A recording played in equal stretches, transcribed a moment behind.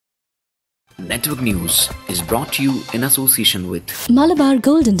Network News is brought to you in association with Malabar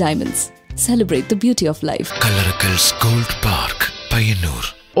Gold and Diamonds. Celebrate the beauty of life. Coloracals Gold Park, Payyanur.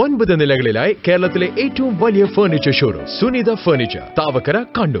 9 നിലകളിലായി കേരളത്തിലെ ഏറ്റവും വലിയ furniture showroom Sunitha furniture, Thavakkara,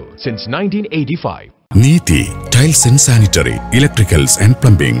 Kannur since 1985. Neeti Tiles and Sanitary, Electricals and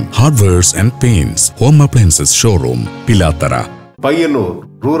Plumbing, Hardwares and Paints, Home Appliances Showroom, Pilatara. Payyanur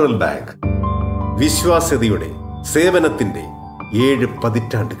rural bank, വിശ്വാസ്യതയുടെ സേവനത്തിന്റെ 7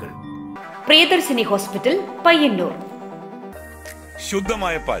 പതിറ്റാണ്ടുകൾ. Priyadarshini hospital, Payyanur.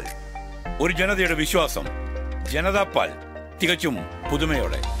 ശുദ്ധമായ പാൽ, ഒരു ജനതയുടെ വിശ്വാസം. ജനതാ പാൽ, തികച്ചും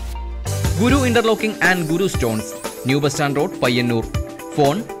പുതുമയോടെ. ഗുരു interlocking and Guru stones, new bus stand road, Payyanur.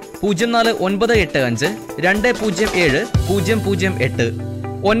 Phone 04985 207 008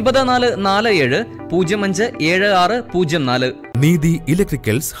 9447 057604. നീതി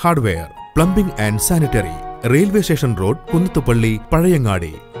electricals hardware, plumbing and sanitary, railway station road, Kunnathupally,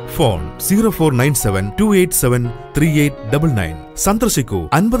 Pazhayangadi. Phone 0497 287 3899. സന്ദർശിക്കൂ.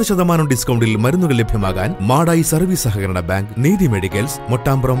 50% ഡിസ്കൗണ്ടിൽ മരുന്നുകൾ ലഭ്യമാകാൻ മാടായി സർവീസ് സഹകരണ ബാങ്ക്, നീതി മെഡിക്കൽസ്,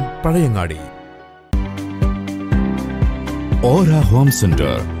 മൊട്ടാമ്പ്രം, പഴയങ്ങാടി. ഓറ home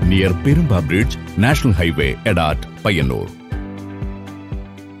centre near Perumba bridge, national highway, Edat, Payyanur.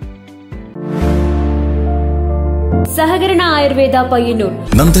 സഹകരണ Ayurveda, Payyanur.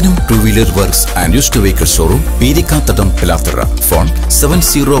 Nandanam to-wheeler works and used vehicle showroom, Peerikkathadam, Pilathara. Phone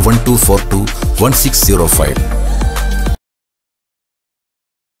 7012421605.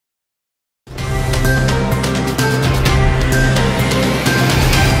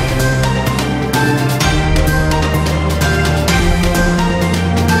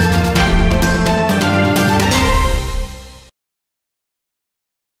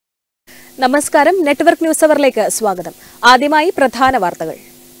 നമസ്കാരം. Network news അവറിലേക്ക് സ്വാഗതം. ആദ്യമായി പ്രധാന വാർത്തകൾ.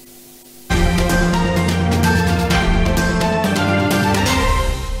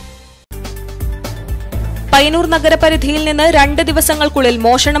 പയ്യന്നൂർ നഗരപരിധിയിൽ നിന്ന് 2 ദിവസങ്ങൾക്കുള്ളിൽ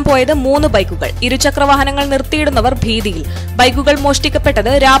മോഷണം പോയത് 3 ബൈക്കുകൾ. ഇരുചക്രവാഹനങ്ങൾ നിർത്തിയിടുന്നവർ ഭീതിയിൽ. ബൈക്കുകൾ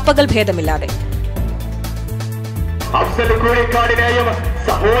മോഷ്ടിക്കപ്പെട്ടത് രാപ്പകൽ ഭേദമില്ലാതെ.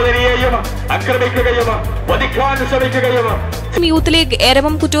 Youth league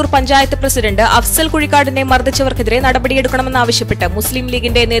Eramamkuttoor panchayat president Afsal കുഴിക്കാടിനെ മർദ്ദിച്ചവർക്കെതിരെ നടപടിയെടുക്കണമെന്നാവശ്യപ്പെട്ട് മുസ്ലിം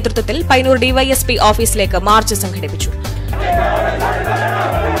ലീഗിന്റെ നേതൃത്വത്തിൽ പയ്യന്നൂർ ഡിവൈഎസ്പി ഓഫീസിലേക്ക് മാർച്ച് സംഘടിപ്പിച്ചു.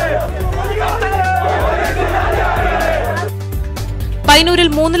 പയ്യന്നൂരിൽ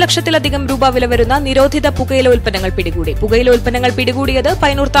 3 ലക്ഷത്തിലധികം രൂപ വില വരുന്ന നിരോധിത പുകയില ഉൽപ്പന്നങ്ങൾ പിടികൂടി. പുകയില ഉൽപ്പന്നങ്ങൾ പിടികൂടിയത്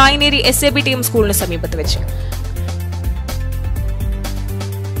പയ്യന്നൂർ തായ്നേരി SABTM സ്കൂളിന് സമീപത്ത് വെച്ച്.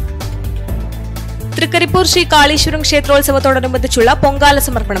 തൃക്കരിപ്പൂർ ശ്രീ കാളീശ്വരം ക്ഷേത്രോത്സവത്തോടനുബന്ധിച്ചുള്ള പൊങ്കാല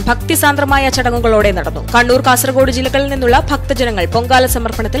സമർപ്പണം ഭക്തിസാന്ദ്രമായ ചടങ്ങുകളോടെ നടന്നു. കണ്ണൂർ, കാസർഗോഡ് ജില്ലകളിൽ നിന്നുള്ള ഭക്തജനങ്ങൾ പൊങ്കാല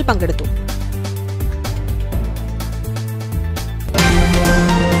സമർപ്പണത്തിൽ പങ്കെടുത്തു.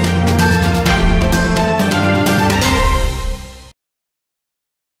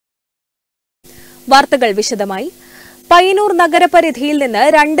 വാർത്തകൾ വിശദമായി. പയ്യന്നൂർ നഗരപരിധിയിൽ നിന്ന്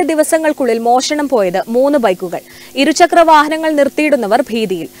 2 ദിവസങ്ങൾക്കുള്ളിൽ മോഷണം പോയത് 3 ബൈക്കുകൾ. ഇരുചക്ര വാഹനങ്ങൾ നിർത്തിയിടുന്നവർ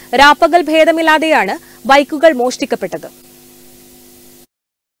ഭീതിയിൽ. രാപ്പകൽ ഭേദമില്ലാതെയാണ് ബൈക്കുകൾ മോഷ്ടിക്കപ്പെട്ടത്.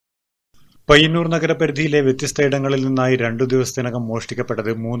 പയ്യന്നൂർ നഗരപരിധിയിലെ വ്യത്യസ്ത ഇടങ്ങളിൽ നിന്നായി 2 ദിവസത്തിനകം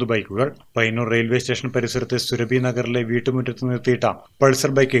മോഷ്ടിക്കപ്പെട്ടത് 3 ബൈക്കുകൾ. പയ്യന്നൂർ റെയിൽവേ സ്റ്റേഷൻ പരിസരത്ത് സുരഭി നഗറിലെ വീട്ടുമുറ്റത്ത് നിർത്തിയിട്ട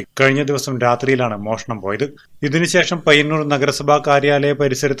പൾസർ ബൈക്ക് കഴിഞ്ഞ ദിവസം രാത്രിയിലാണ് മോഷണം പോയത്. ഇതിനുശേഷം പയ്യന്നൂർ നഗരസഭാ കാര്യാലയ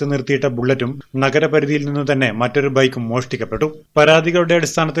പരിസരത്ത് നിർത്തിയിട്ട ബുള്ളറ്റും നഗരപരിധിയിൽ നിന്ന് തന്നെ മറ്റൊരു ബൈക്കും മോഷ്ടിക്കപ്പെട്ടു. പരാതികളുടെ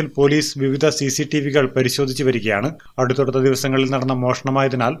അടിസ്ഥാനത്തിൽ പോലീസ് വിവിധ CCTVകൾ പരിശോധിച്ചു വരികയാണ്. അടുത്തടുത്ത ദിവസങ്ങളിൽ നടന്ന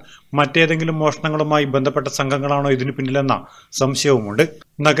മോഷണമായതിനാൽ മറ്റേതെങ്കിലും മോഷണങ്ങളുമായി ബന്ധപ്പെട്ട സംഘങ്ങളാണോ ഇതിനു പിന്നിലെന്ന സംശയവുമുണ്ട്.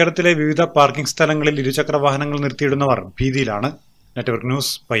 നഗരത്തിലെ വിവിധ പാർക്കിംഗ് സ്ഥലങ്ങളിൽ ഇരുചക്ര വാഹനങ്ങൾ നിർത്തിയിടുന്നവർ ഭീതിയിലാണ്. Network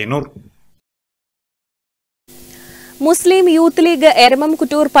news, Payyanur. മുസ്ലിം youth league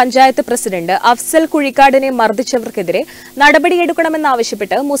Eramamkuttoor panchayat president Afsal കുഴിക്കാടിനെ മർദ്ദിച്ചവർക്കെതിരെ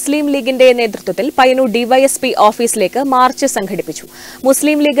നടപടിയെടുക്കണമെന്നാവശ്യപ്പെട്ട് മുസ്ലിം ലീഗിന്റെ നേതൃത്വത്തിൽ പയ്യന്നൂർ ഡിവൈഎസ്പി ഓഫീസിലേക്ക് മാർച്ച് സംഘടിപ്പിച്ചു.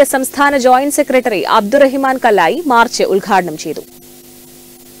 മുസ്ലിം ലീഗ് സംസ്ഥാന ജോയിന്റ് സെക്രട്ടറി അബ്ദുറഹിമാൻ കല്ലായി മാർച്ച് ഉദ്ഘാടനം ചെയ്തു.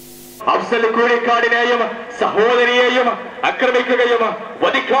 അഫ്സൽ കുഴിക്കാടിനെയും സഹോദരിയെയും ആക്രമിക്കുകയും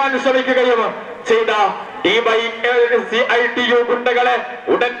വധിക്കാൻ ശ്രമിക്കുകയും ചെയ്ത DYCITU ഗുണ്ടകളെ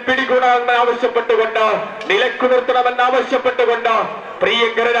ഉടൻ പിടികൂടണമെന്ന് ആവശ്യപ്പെട്ടുകൊണ്ട്, നിലക്കു നിർത്തണമെന്ന് ആവശ്യപ്പെട്ടുകൊണ്ട്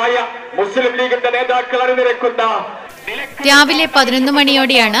പ്രിയങ്കരരായ മുസ്ലിം ലീഗിന്റെ നേതാക്കൾ അണിനിരക്കുന്ന രാവിലെ 11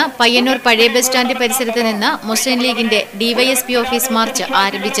 മണിയോടെയാണ് പയ്യന്നൂർ പഴയ ബസ് സ്റ്റാൻഡ് പരിസരത്ത് നിന്ന് മുസ്ലിം ലീഗിന്റെ DYSP ഓഫീസ് മാർച്ച്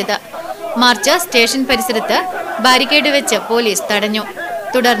ആരംഭിച്ചത്. മാർച്ച് സ്റ്റേഷൻ പരിസരത്ത് ബാരിക്കേഡ് വെച്ച് പോലീസ് തടഞ്ഞു.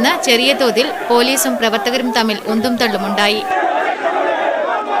 തുടർന്ന് ചെറിയ തോതിൽ പോലീസും പ്രവർത്തകരും തമ്മിൽ ഉന്തും തള്ളുമുണ്ടായി.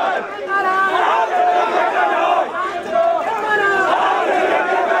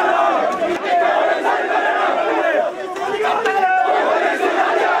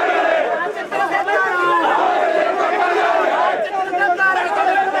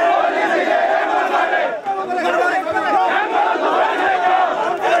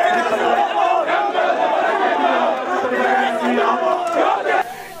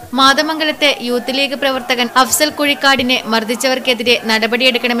 മാതമംഗലത്തെ യൂത്ത് ലീഗ് പ്രവർത്തകൻ അഫ്സൽ കുഴിക്കാടിനെ മർദ്ദിച്ചവർക്കെതിരെ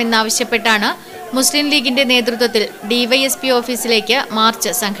നടപടിയെടുക്കണമെന്നാവശ്യപ്പെട്ടാണ് മുസ്ലിം ലീഗിന്റെ നേതൃത്വത്തിൽ ഡിവൈഎസ്പി ഓഫീസിലേക്ക്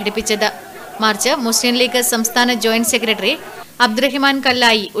മാർച്ച് സംഘടിപ്പിച്ചത്. മാർച്ച് മുസ്ലിം ലീഗ് സംസ്ഥാന ജോയിന്റ് സെക്രട്ടറി അബ്ദുറഹിമാൻ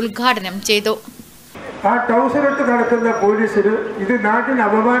കല്ലായി ഉദ്ഘാടനം ചെയ്തു. ആ ടൗസറിട്ട് നടക്കുന്ന പോലീസിന് ഇത് നാട്ടിന്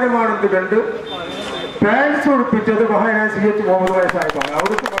അപമാനമാണെന്ന് കണ്ട് പാൻസ് ഉടുപ്പിച്ചത് മഹാനായ CH മുഹമ്മദ് സാഹിബാണ്.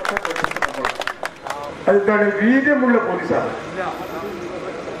 അവിടുത്തെ അതെന്താണ്? വീര്യമുള്ള പോലീസാണ്.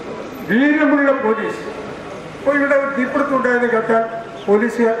 വീര്യമുള്ള പോലീസ്. ഇപ്പോൾ ഇവിടെ ഒരു തീപിടുത്തം ഉണ്ടായെന്ന് കേട്ടാൽ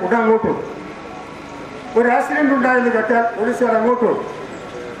പോലീസുകാർ ഉടൻ അങ്ങോട്ടും, ഒരു ആക്സിഡന്റ് ഉണ്ടായെന്ന് കേട്ടാൽ പോലീസുകാർ അങ്ങോട്ടും,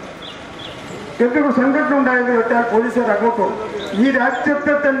 എന്തൊരു സംഘടന ഉണ്ടായെന്ന് കേട്ടാൽ പോലീസുകാർ അങ്ങോട്ടും. ഈ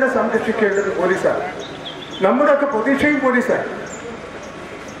രാജ്യത്തെ തന്നെ സംരക്ഷിക്കേണ്ടത് പോലീസാണ്. നമ്മുടെയൊക്കെ പ്രതീക്ഷയും പോലീസാണ്.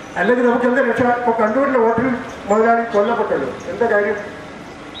 അല്ലെങ്കിൽ നമുക്ക് എന്താ രക്ഷ? ഇപ്പോൾ കണ്ണൂരിലെ ഹോട്ടൽ മുതലാളി കൊല്ലപ്പെട്ടല്ലോ. എന്താ കാര്യം?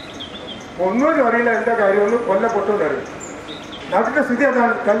 ഒന്നും അറിയില്ല. എന്താ കാര്യം? ഒന്നും കൊല്ലപ്പെട്ടെന്ന് അറിയും. നാട്ടിലെ സ്ഥിതി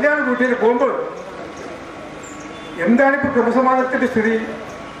അതാണ്. കല്യാണ വീട്ടിൽ പോകുമ്പോൾ എന്താണിപ്പോൾ ക്രമസമാധാനത്തിന്റെ സ്ഥിതി?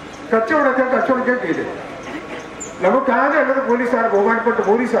 കച്ചവടക്കാൻ ചെയ്ത് നമുക്ക് ആകെ ഉള്ളത് പോലീസാണ്. ബഹുമാനപ്പെട്ട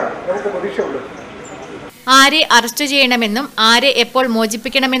പോലീസാണ് നമുക്ക് പ്രതീക്ഷ ഉള്ളത്. ആരെ അറസ്റ്റ് ചെയ്യണമെന്നും ആരെ എപ്പോൾ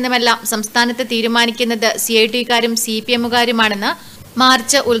മോചിപ്പിക്കണമെന്നുമെല്ലാം സംസ്ഥാനത്ത് തീരുമാനിക്കുന്നത് CIT-കാരും CPM-കാരുമാണെന്ന്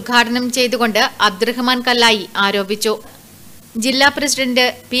മാർച്ച് ഉദ്ഘാടനം ചെയ്തുകൊണ്ട് അബ്ദുറഹ്മാൻ കല്ലായി ആരോപിച്ചു. ജില്ലാ പ്രസിഡന്റ്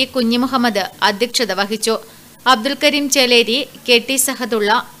P. കുഞ്ഞിമുഹമ്മദ് അധ്യക്ഷത വഹിച്ചു. അബ്ദുൽ കരീം ചേലേരി, KT സഹദുള്ള,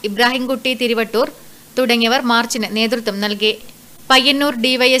 ഇബ്രാഹിംകുട്ടി തിരുവട്ടൂർ തുടങ്ങിയവർ മാർച്ചിന് നേതൃത്വം നൽകി. Payyanur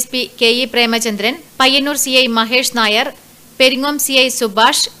DYSP KE Premachandran, Payyanur CI Mahesh Nair, Peringome CI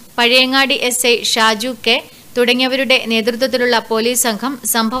Subhash, Pazhayangadi SI Shaju K തുടങ്ങിയവരുടെ നേതൃത്വത്തിലുള്ള പോലീസ് സംഘം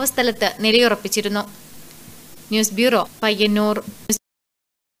സംഭവസ്ഥലത്ത് നിലയുറപ്പിച്ചിരുന്നു. News bureau, Payyanur.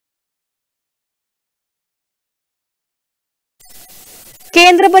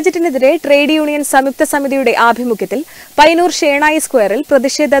 കേന്ദ്ര ബജറ്റിനെതിരെ ട്രേഡ് യൂണിയൻ സംയുക്ത സമിതിയുടെ ആഭിമുഖ്യത്തിൽ പയ്യന്നൂർ ഷേണായി സ്ക്വയറിൽ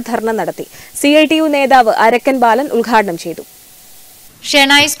പ്രതിഷേധ ധർണ നടത്തി. CITU നേതാവ് അരക്കൻ ബാലൻ ഉദ്ഘാടനം ചെയ്തു.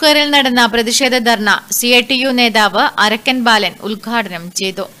 ഷേണായി സ്ക്വയറിൽ നടന്ന പ്രതിഷേധ ധർണ CITU നേതാവ് അരക്കൻ ബാലൻ ഉദ്ഘാടനം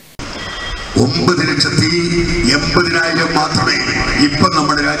ചെയ്തു. 9,80,000 മാത്രമേ ഇപ്പൊ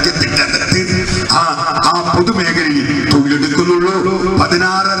നമ്മുടെ രാജ്യത്തിന്റെ അകത്ത് ആ പൊതുമേഖലയിൽ തൊഴിലെടുക്കുന്നുള്ളൂ.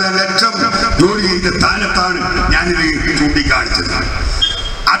 16.5 ലക്ഷം ജോലി ചെയ്ത സ്ഥാനത്താണ് ഞാനിത് ചൂണ്ടിക്കാണിച്ചത്.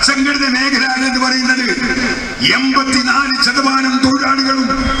 അസംഘടിത മേഖല എന്ന് പറയുന്നത് 84% തൊഴിലാളികളും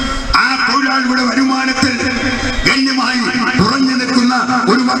ആ തൊഴിലാളികളുടെ വരുമാനത്തിൽ ഗണ്യമായി കുറഞ്ഞു നിൽക്കുന്ന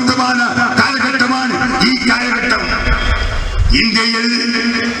ഒരു വർത്തമാന കാലഘട്ടമാണ് ഈ കാലഘട്ടം. ഇന്ത്യയിൽ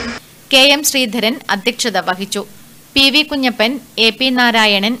KM ശ്രീധരൻ അധ്യക്ഷത വഹിച്ചു. PV Kunjappan, AP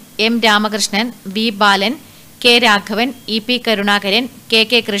Narayanan, M Ramakrishnan, V ബാലൻ, K Raghavan, EP Karunakaran,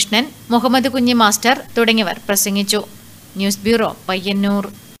 KK Krishnan, Muhammad Kunhi master തുടങ്ങിയവർ പ്രസംഗിച്ചു. News bureau, Payyanur.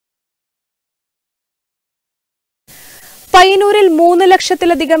 പയ്യന്നൂരിൽ 3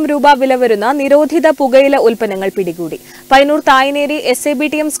 ലക്ഷത്തിലധികം രൂപ വില വരുന്ന നിരോധിത പുകയില ഉൽപ്പന്നങ്ങൾ പിടികൂടി. പയ്യന്നൂർ തായ്നേരി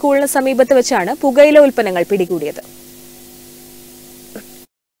SABTM സ്കൂളിന് സമീപത്ത് വെച്ചാണ് പുകയില ഉൽപ്പന്നങ്ങൾ പിടികൂടിയത്.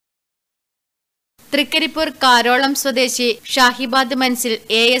 തൃക്കരിപ്പൂർ കാരോളം സ്വദേശി ഷാഹിബാദ് മൻസിൽ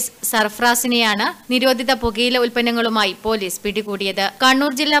AS സർഫ്രാസിനെയാണ് നിരോധിത പുകയില ഉൽപ്പന്നങ്ങളുമായി പോലീസ് പിടികൂടിയത്.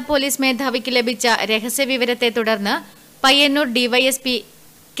 കണ്ണൂർ ജില്ലാ പോലീസ് മേധാവിക്ക് ലഭിച്ച രഹസ്യവിവരത്തെ തുടർന്ന് പയ്യന്നൂർ ഡിവൈഎസ്പി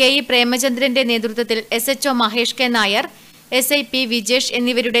KE പ്രേമചന്ദ്രന്റെ നേതൃത്വത്തിൽ SHO Mahesh K Nair, SI P Vijesh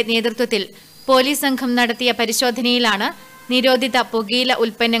എന്നിവരുടെ നേതൃത്വത്തിൽ പോലീസ് സംഘം നടത്തിയ പരിശോധനയിലാണ് നിരോധിത പുകയില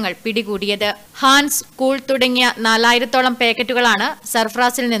ഉൽപ്പന്നങ്ങൾ പിടികൂടിയത്. ഹാൻസ്, കൂൾ തുടങ്ങിയ 4000-ഓളം പാക്കറ്റുകളാണ്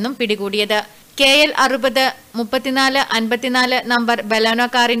സർഫ്രാസിൽ നിന്നും പിടികൂടിയത്. KL 60 34 54 നമ്പർ ബലാനോ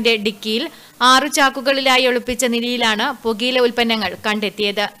കാറിന്റെ ഡിക്കിയിൽ 6 ചാക്കുകളിലായി ഒളിപ്പിച്ച നിലയിലാണ് പുകയില ഉൽപ്പന്നങ്ങൾ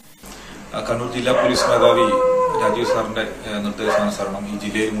കണ്ടെത്തിയത്. കണ്ണൂർ ജില്ലാ പോലീസ് മേധാവി രാജീവ് സാറിന്റെ നിർദ്ദേശാനുസരണം ഈ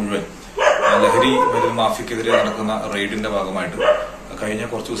ജില്ലയിൽ മുഴുവൻ ലഹരി മരുന്ന് മാഫിയക്കെതിരെ നടക്കുന്ന റെയ്ഡിന്റെ ഭാഗമായിട്ട് കഴിഞ്ഞ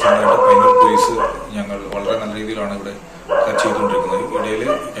കുറച്ച് ദിവസങ്ങളായിട്ട് പയ്യന്നൂർ പോലീസ് ഞങ്ങൾ വളരെ നല്ല രീതിയിലാണ് ഇവിടെ ചെയ്തുകൊണ്ടിരിക്കുന്നത്. ഇടയിൽ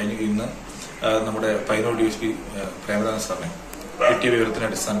ഇന്ന് നമ്മുടെ പയ്യന്നൂർ DSP പ്രേമദാസ് സാറിനെ കിട്ടിയ വിവരത്തിന്റെ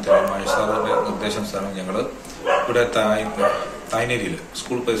അടിസ്ഥാനത്തിൽ മഹേഷ് സാറിന്റെ നിർദ്ദേശാനുസരണം ഞങ്ങൾ ഇവിടെ തായ്നേരിയിൽ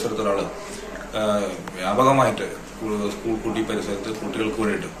സ്കൂൾ പരിസരത്ത് ഒരാൾ വ്യാപകമായിട്ട് സ്കൂൾ കുട്ടി പരിസരത്ത് കുട്ടികൾക്ക്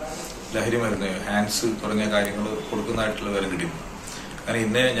വേണ്ടിയിട്ട് ലഹരി മരുന്ന്, ഹാൻഡ്സ് തുടങ്ങിയ കാര്യങ്ങൾ കൊടുക്കുന്നതായിട്ടുള്ള വിവരം കിട്ടിയിരുന്നു. അങ്ങനെ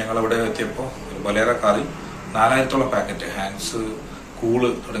ഇന്ന് ഞങ്ങളവിടെ എത്തിയപ്പോൾ ഒരു ബലേറ കാറിൽ 4000-ഓളം പാക്കറ്റ് ഹാൻഡ്സ്, കൂള്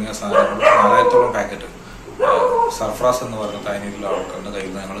തുടങ്ങിയ സാധനങ്ങൾ 4000-ഓളം പാക്കറ്റ് സർഫ്രാസ് എന്ന് പറയുന്ന തായ്നേരിയിലെ ആൾക്കാരുടെ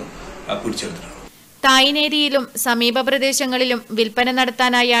കയ്യിൽ നിന്ന് ഞങ്ങൾ പിടിച്ചെടുത്തിട്ടുണ്ട്. തായ്നേരിയിലും സമീപ പ്രദേശങ്ങളിലും വിൽപ്പന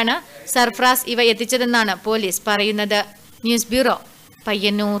നടത്താനായാണ് സർഫ്രാസ് ഇവ എത്തിച്ചതെന്നാണ് പോലീസ് പറയുന്നത്. News bureau,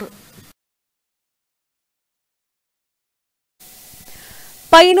 Payyanur.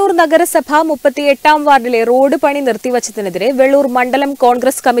 പയ്യന്നൂർ നഗരസഭ 38-ാം വാർഡിലെ റോഡ് പണി നിർത്തിവച്ചതിനെതിരെ വെള്ളൂർ മണ്ഡലം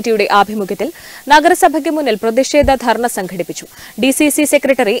കോൺഗ്രസ് കമ്മിറ്റിയുടെ ആഭിമുഖ്യത്തിൽ നഗരസഭയ്ക്ക് മുന്നിൽ പ്രതിഷേധ ധർണ സംഘടിപ്പിച്ചു. DCC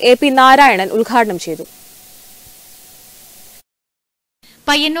secretary AP. നാരായണൻ ഉദ്ഘാടനം ചെയ്തു.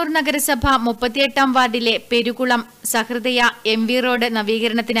 പയ്യന്നൂർ നഗരസഭ 38-ാം വാർഡിലെ പെരുകുളം സഹൃദയ എം വി റോഡ്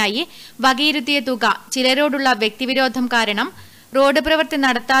നവീകരണത്തിനായി വകയിരുത്തിയ തുക ചിലരോടുള്ള വ്യക്തിവിരോധം കാരണം റോഡ് പ്രവൃത്തി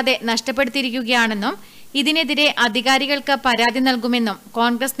നടത്താതെ നഷ്ടപ്പെടുത്തിയിരിക്കുകയാണെന്നും ഇതിനെതിരെ അധികാരികൾക്ക് പരാതി നൽകുമെന്നും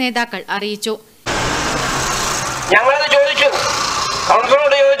കോൺഗ്രസ് നേതാക്കൾ അറിയിച്ചു. ഞങ്ങളത് ചോദിച്ചു,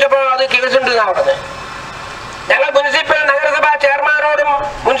 കൗൺസിലറോട് ചോദിച്ചപ്പോൾ അത് കേസുണ്ട് എന്നാണ് പറഞ്ഞത്. ഞങ്ങൾ മുനിസിപ്പൽ നഗരസഭാ ചെയർമാനോടും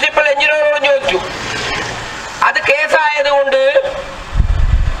മുനിസിപ്പൽ എഞ്ചിനീയറോടും ചോദിച്ചു. അത് കേസായതുകൊണ്ട്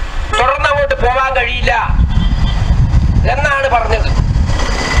തുടർന്ന് അങ്ങോട്ട് പോകാൻ കഴിയില്ല എന്നാണ് പറഞ്ഞത്.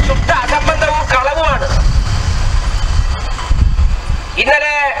 ശുദ്ധ അസംബന്ധവും കളവുമാണ്.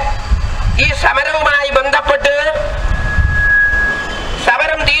 ഇന്നലെ ഈ സമരവുമായി ബന്ധപ്പെട്ട്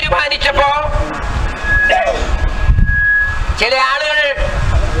സമരം തീരുമാനിച്ചപ്പോ ചില ആളുകൾ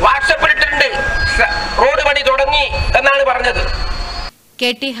വാട്സപ്പിലിട്ടുണ്ട് റോഡ് പണി തുടങ്ങി എന്നാണ് പറഞ്ഞത്.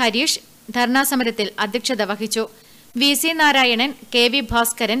 കെ.ടി. ഹരീഷ് ധർണാ സമരത്തിൽ അധ്യക്ഷത വഹിച്ചു. VC. Narayanan, K V.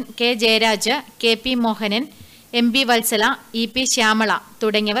 Bhaskaran, K. Jayaraj, K P. Mohanan, MP. Vatsala, EP. Shyamala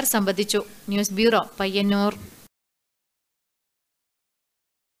തുടങ്ങിയവർ സംബന്ധിച്ചു. News bureau, Payyanur.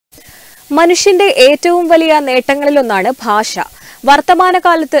 മനുഷ്യന്റെ ഏറ്റവും വലിയ നേട്ടങ്ങളിലൊന്നാണ് ഭാഷ.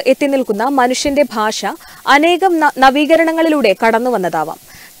 വർത്തമാനകാലത്ത് എത്തിനിൽക്കുന്ന മനുഷ്യന്റെ ഭാഷ അനേകം നവീകരണങ്ങളിലൂടെ കടന്നുവന്നതാവാം.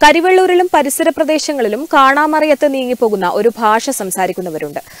 കരിവെള്ളൂരിലും പരിസര പ്രദേശങ്ങളിലും കാണാമറയത്ത് നീങ്ങിപ്പോകുന്ന ഒരു ഭാഷ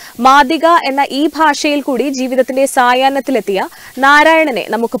സംസാരിക്കുന്നവരുണ്ട്. മാതിക എന്ന ഈ ഭാഷയിൽ കൂടി ജീവിതത്തിന്റെ സായാഹ്നത്തിലെത്തിയ നാരായണനെ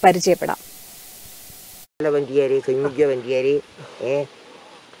നമുക്ക് പരിചയപ്പെടാം.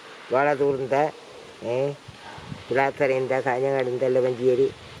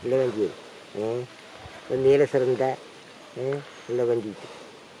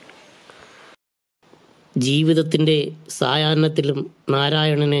 ജീവിതത്തിൻ്റെ സായാഹ്നത്തിലും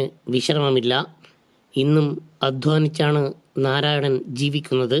നാരായണന് വിശ്രമമില്ല. ഇന്നും അധ്വാനിച്ചാണ് നാരായണൻ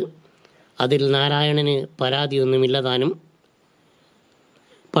ജീവിക്കുന്നത്. അതിൽ നാരായണന് പരാതിയൊന്നുമില്ലതാനും.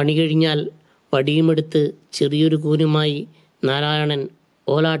 പണി കഴിഞ്ഞാൽ വടിയുമെടുത്ത് ചെറിയൊരു കൂനുമായി നാരായണൻ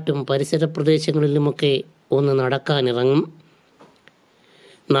ഓലാട്ടും പരിസര പ്രദേശങ്ങളിലുമൊക്കെ ഒന്ന് നടക്കാനിറങ്ങും.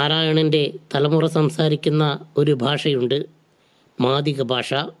 നാരായണൻ്റെ തലമുറ സംസാരിക്കുന്ന ഒരു ഭാഷയുണ്ട്, മാതിക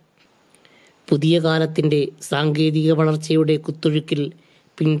ഭാഷ. പുതിയ കാലത്തിൻ്റെ സാങ്കേതിക വളർച്ചയുടെ കുത്തൊഴുക്കിൽ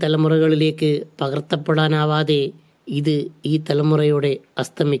പിൻതലമുറകളിലേക്ക് പകർത്തപ്പെടാനാവാതെ ഇത് ഈ തലമുറയോടെ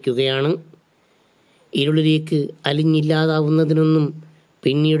അസ്തമിക്കുകയാണ്. ഇരുളിലേക്ക് അലിഞ്ഞില്ലാതാവുന്നതിനൊന്നും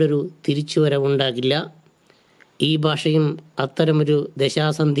പിന്നീടൊരു തിരിച്ചുവരവുണ്ടാകില്ല. ഈ ഭാഷയും അത്തരമൊരു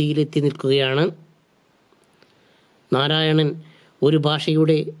ദശാസന്ധിയിലെത്തി നിൽക്കുകയാണ്. നാരായണൻ ഒരു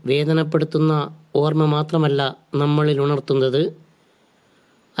ഭാഷയുടെ വേദനപ്പെടുത്തുന്ന ഓർമ്മ മാത്രമല്ല നമ്മളിൽ ഉണർത്തുന്നത്.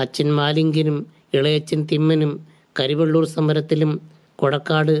 അച്ഛൻ മാലിംഗനും ഇളയച്ചൻ തിമ്മനും കരിവെള്ളൂർ സമരത്തിലും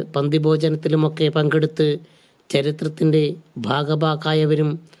കൊടക്കാട് പന്തിഭോജനത്തിലുമൊക്കെ പങ്കെടുത്ത് ചരിത്രത്തിൻ്റെ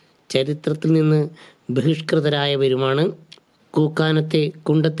ഭാഗഭാക്കായവരും ചരിത്രത്തിൽ നിന്ന് ബഹിഷ്കൃതരായവരുമാണ്. കൂക്കാനത്തെ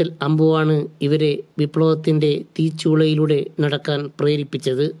കുണ്ടത്തിൽ അമ്പുവാണ് ഇവരെ വിപ്ലവത്തിൻ്റെ തീച്ചൂളയിലൂടെ നടക്കാൻ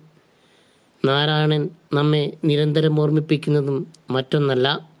പ്രേരിപ്പിച്ചത്. നാരായണൻ നമ്മെ നിരന്തരം ഓർമ്മിപ്പിക്കുന്നതും മറ്റൊന്നല്ല.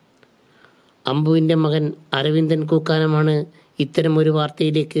 അമ്പുവിൻ്റെ മകൻ അരവിന്ദൻ കൂക്കാനമാണ് ഇത്തരമൊരു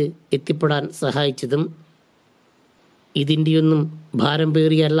വാർത്തയിലേക്ക് എത്തിപ്പെടാൻ സഹായിച്ചതും. ഇതിൻ്റെയൊന്നും ഭാരം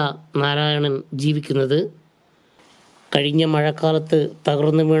പേറിയല്ല നാരായണൻ ജീവിക്കുന്നത്. കഴിഞ്ഞ മഴക്കാലത്ത്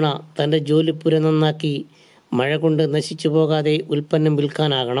തകർന്നു വീണ തൻ്റെ ജോലിപ്പുര നന്നാക്കി മഴ കൊണ്ട് നശിച്ചു പോകാതെ ഉൽപ്പന്നം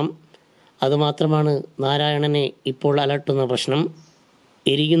വിൽക്കാനാകണം. അതുമാത്രമാണ് നാരായണനെ ഇപ്പോൾ അലട്ടുന്ന പ്രശ്നം.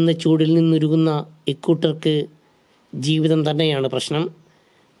 എരിയുന്ന ചൂടിൽ നിന്നുരുകുന്ന ഇക്കൂട്ടർക്ക് ജീവിതം തന്നെയാണ് പ്രശ്നം.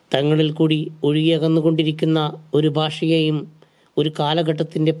 തങ്ങളിൽ കൂടി ഒഴുകിയകന്നുകൊണ്ടിരിക്കുന്ന ഒരു ഭാഷയെയും ഒരു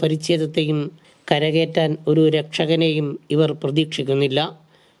കാലഘട്ടത്തിൻ്റെ പരിച്ഛേദത്തെയും കരകയറ്റാൻ ഒരു രക്ഷകനെയും ഇവർ പ്രതീക്ഷിക്കുന്നില്ല.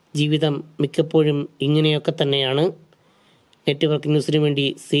 ജീവിതം മിക്കപ്പോഴും ഇങ്ങനെയൊക്കെ തന്നെയാണ്. നെറ്റ്വർക്ക് ന്യൂസിനു വേണ്ടി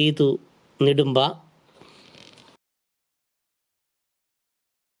Sethu Nedumba.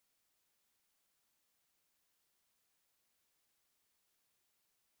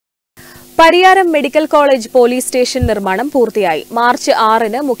 Pariyaram medical college police station നിർമ്മാണം പൂർത്തിയായി. മാർച്ച്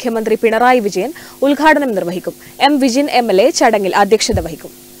 6-ന് മുഖ്യമന്ത്രി പിണറായി വിജയൻ ഉദ്ഘാടനം നിർവഹിക്കും. M Vijin MLA. ചടങ്ങിൽ അധ്യക്ഷത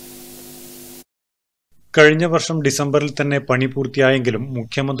വഹിക്കും. കഴിഞ്ഞ വർഷം ഡിസംബറിൽ തന്നെ പണി പൂർത്തിയായെങ്കിലും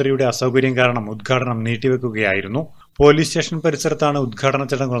മുഖ്യമന്ത്രിയുടെ അസൗകര്യം കാരണം ഉദ്ഘാടനം നീട്ടിവെക്കുകയായിരുന്നു. പോലീസ് സ്റ്റേഷൻ പരിസരത്താണ് ഉദ്ഘാടന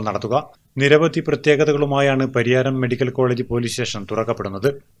ചടങ്ങുകൾ നടത്തുക. നിരവധി പ്രത്യേകതകളുമായാണ് Pariyaram medical college police station തുറക്കപ്പെടുന്നത്.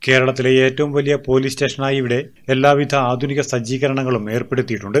 കേരളത്തിലെ ഏറ്റവും വലിയ പോലീസ് സ്റ്റേഷനായി ഇവിടെ എല്ലാവിധ ആധുനിക സജ്ജീകരണങ്ങളും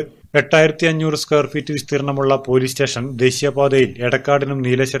ഏർപ്പെടുത്തിയിട്ടുണ്ട്. 8500 സ്ക്വയർ ഫീറ്റ് വിസ്തീർണമുള്ള പോലീസ് സ്റ്റേഷൻ ദേശീയപാതയിൽ എടക്കാടിനും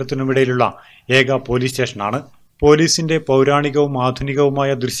നീലേശ്വരത്തിനുമിടയിലുള്ള ഏക പോലീസ് സ്റ്റേഷനാണ്. പോലീസിന്റെ പൗരാണികവും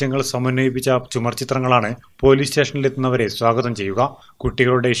ആധുനികവുമായ ദൃശ്യങ്ങൾ സമന്വയിപ്പിച്ച ചുമർചിത്രങ്ങളാണ് പോലീസ് സ്റ്റേഷനിലെത്തുന്നവരെ സ്വാഗതം ചെയ്യുക.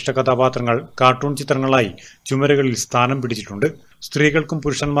 കുട്ടികളുടെ ഇഷ്ടകഥാപാത്രങ്ങൾ കാർട്ടൂൺ ചിത്രങ്ങളായി ചുമരുകളിൽ സ്ഥാനം പിടിച്ചിട്ടുണ്ട്. സ്ത്രീകൾക്കും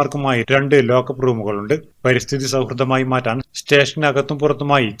പുരുഷന്മാർക്കുമായി 2 ലോക്കപ്പ് റൂമുകളുണ്ട്. പരിസ്ഥിതി സൗഹൃദമായി മാറ്റാൻ സ്റ്റേഷനകത്തും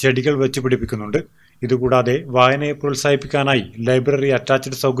പുറത്തുമായി ചെടികൾ വെച്ചുപിടിപ്പിക്കുന്നുണ്ട്. ഇതുകൂടാതെ വായനയെ പ്രോത്സാഹിപ്പിക്കാനായി ലൈബ്രറി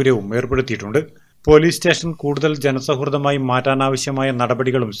അറ്റാച്ച്ഡ് സൗകര്യവും ഏർപ്പെടുത്തിയിട്ടുണ്ട്. പോലീസ് സ്റ്റേഷൻ കൂടുതൽ ജനസൗഹൃദമായി മാറ്റാനാവശ്യമായ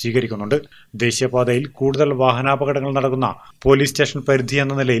നടപടികളും സ്വീകരിക്കുന്നുണ്ട്. ദേശീയപാതയിൽ കൂടുതൽ വാഹനാപകടങ്ങൾ നടക്കുന്ന പോലീസ് സ്റ്റേഷൻ പരിധി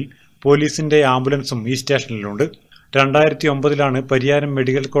എന്ന നിലയിൽ പോലീസിന്റെ ആംബുലൻസും ഈ സ്റ്റേഷനിലുണ്ട്. 2009 പരിയാരം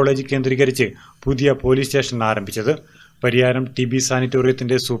മെഡിക്കൽ കോളേജ് കേന്ദ്രീകരിച്ച് പുതിയ പോലീസ് സ്റ്റേഷൻ ആരംഭിച്ചത്. പരിയാരം TB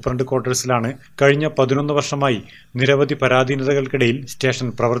സാനിറ്റോറിയത്തിന്റെ സൂപ്രണ്ട് ക്വാർട്ടേഴ്സിലാണ് കഴിഞ്ഞ 11 വർഷമായി നിരവധി പരാധീനതകൾക്കിടയിൽ സ്റ്റേഷൻ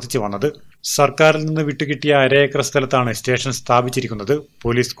പ്രവർത്തിച്ചു വന്നത്. സർക്കാരിൽ നിന്ന് വിട്ടുകിട്ടിയ 1/2 ഏക്കർ സ്ഥലത്താണ് സ്റ്റേഷൻ സ്ഥാപിച്ചിരിക്കുന്നത്.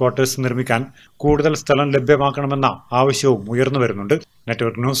 പോലീസ് ക്വാർട്ടേഴ്സ് നിർമ്മിക്കാൻ കൂടുതൽ സ്ഥലം ലഭ്യമാക്കണമെന്ന ആവശ്യവും ഉയർന്നുവരുന്നുണ്ട്.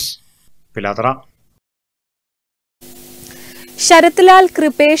 Network news, Pilathara. ശരത്ലാൽ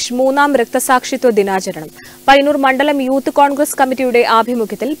കൃപേഷ് 3ാം രക്തസാക്ഷിത്വ ദിനാചരണം പയ്യന്നൂർ മണ്ഡലം യൂത്ത് കോൺഗ്രസ് കമ്മിറ്റിയുടെ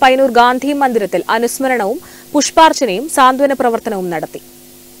ആഭിമുഖ്യത്തിൽ പയ്യന്നൂർ ഗാന്ധി മന്ദിരത്തിൽ അനുസ്മരണവും പുഷ്പാർച്ചനയും സാന്ത്വന പ്രവർത്തനവും നടത്തി.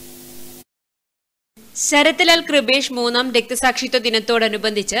 ശരത്ലാൽ കൃപേഷ് 3ാം രക്തസാക്ഷിത്വ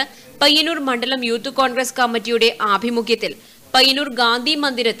ദിനത്തോടനുബന്ധിച്ച് പയ്യന്നൂർ മണ്ഡലം യൂത്ത് കോൺഗ്രസ് കമ്മിറ്റിയുടെ ആഭിമുഖ്യത്തിൽ പയ്യന്നൂർ ഗാന്ധി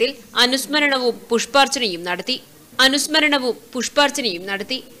മന്ദിരത്തിൽ അനുസ്മരണവും പുഷ്പാർച്ചനയും നടത്തി.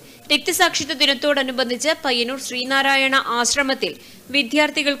 രക്തസാക്ഷിത്വ ദിനത്തോടനുബന്ധിച്ച് പയ്യന്നൂർ ശ്രീനാരായണ ആശ്രമത്തിൽ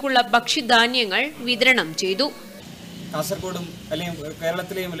വിദ്യാർത്ഥികൾക്കുള്ള ഭക്ഷ്യധാന്യങ്ങൾ വിതരണം ചെയ്തു. കാസർഗോഡും അല്ലെങ്കിൽ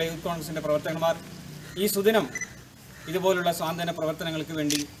കേരളത്തിലെയും യൂത്ത് കോൺഗ്രസിന്റെ പ്രവർത്തകന്മാർ ഈ സുദിനം ഇതുപോലുള്ള സ്വാതന്ത്ര്യ പ്രവർത്തനങ്ങൾക്ക്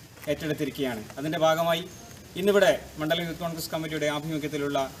വേണ്ടി ഏറ്റെടുത്തിരിക്കുകയാണ്. അതിന്റെ ഭാഗമായി ഇന്നിവിടെ മണ്ഡലം യൂത്ത് കോൺഗ്രസ് കമ്മിറ്റിയുടെ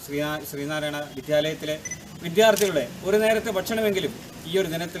ആഭിമുഖ്യത്തിലുള്ള ശ്രീനാരായണ വിദ്യാലയത്തിലെ വിദ്യാർത്ഥികളുടെ ഒരു നേരത്തെ ഭക്ഷണമെങ്കിലും ഈ ഒരു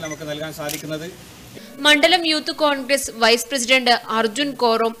ദിനത്തിൽ നമുക്ക് നൽകാൻ സാധിക്കുന്നത്. മണ്ഡലം youth Congress vice president Arjun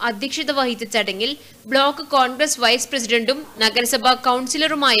Korom അധ്യക്ഷത വഹിച്ച ചടങ്ങിൽ ബ്ലോക്ക് കോൺഗ്രസ് വൈസ് പ്രസിഡന്റും നഗരസഭാ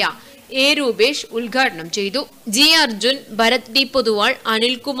കൌൺസിലറുമായ എ രൂപേഷ് ഉദ്ഘാടനം ചെയ്തു. G Arjun, Bharat D Poduval,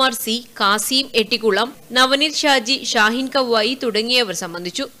 Anilkumar C, Kasim Ettikulam, Navneet Shaji, Shahin കവായി തുടങ്ങിയവർ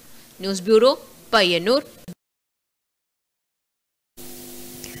സംബന്ധിച്ചു. News bureau, Payyanur.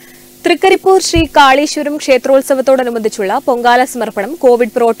 തൃക്കരിപ്പൂർ ശ്രീ കാളീശ്വരം ക്ഷേത്രോത്സവത്തോടനുബന്ധിച്ചുള്ള പൊങ്കാല സമർപ്പണം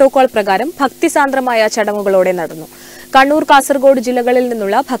കോവിഡ് പ്രോട്ടോകോൾ പ്രകാരം ഭക്തിസാന്ദ്രമായ ചടങ്ങുകളോടെ നടന്നു. കണ്ണൂർ, കാസർഗോഡ് ജില്ലകളിൽ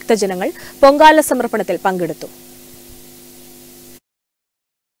നിന്നുള്ള ഭക്തജനങ്ങൾ പൊങ്കാല സമർപ്പണത്തിൽ പങ്കെടുത്തു.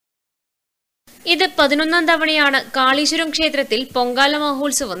 ഇത് 11ാം തവണയാണ് കാളീശ്വരം ക്ഷേത്രത്തിൽ പൊങ്കാല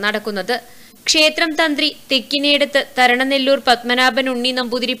മഹോത്സവം നടക്കുന്നത്. ക്ഷേത്രം തന്ത്രി തെക്കിനേടത്ത് തരണനെല്ലൂർ പത്മനാഭൻ ഉണ്ണി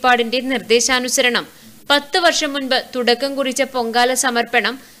നമ്പൂതിരിപ്പാടിന്റെ നിർദ്ദേശാനുസരണം 10 വർഷം മുൻപ് തുടക്കം കുറിച്ച പൊങ്കാല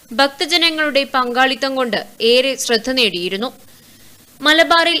സമർപ്പണം ഭക്തജനങ്ങളുടെ പങ്കാളിത്തം കൊണ്ട് ഏറെ ശ്രദ്ധ നേടിയിരുന്നു.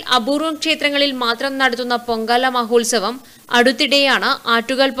 മലബാറിൽ അപൂർവം ക്ഷേത്രങ്ങളിൽ മാത്രം നടത്തുന്ന പൊങ്കാല മഹോത്സവം അടുത്തിടെയാണ്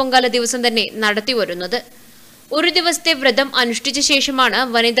ആറ്റുകാൽ പൊങ്കാല ദിവസം തന്നെ നടത്തിവരുന്നത്. ഒരു ദിവസത്തെ വ്രതം അനുഷ്ഠിച്ച ശേഷമാണ്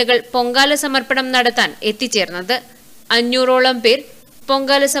വനിതകൾ പൊങ്കാല സമർപ്പണം നടത്താൻ എത്തിച്ചേർന്നത്. 500ഓളം പേർ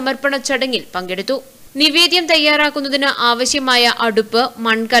പൊങ്കാല സമർപ്പണ ചടങ്ങിൽ പങ്കെടുത്തു. നിവേദ്യം തയ്യാറാക്കുന്നതിന് ആവശ്യമായ അടുപ്പ്,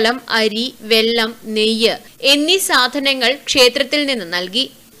 മൺകലം, അരി, വെള്ളം, നെയ്യ് എന്നീ സാധനങ്ങൾ ക്ഷേത്രത്തിൽ നിന്ന് നൽകി.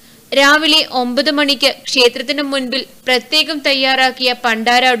 രാവിലെ 9 മണിക്ക് ക്ഷേത്രത്തിന് മുൻപിൽ പ്രത്യേകം തയ്യാറാക്കിയ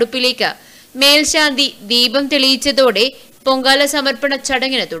പണ്ടാര അടുപ്പിലേക്ക് മേൽശാന്തി ദീപം തെളിയിച്ചതോടെ പൊങ്കാല സമർപ്പണ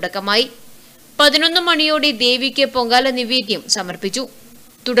ചടങ്ങിന് തുടക്കമായി. 11 മണിയോടെ ദേവിക്ക് പൊങ്കാല നിവേദ്യം സമർപ്പിച്ചു.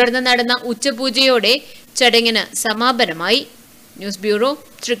 തുടർന്ന് നടന്ന ഉച്ചപൂജയോടെ ചടങ്ങിന് സമാപനമായി. News bureau,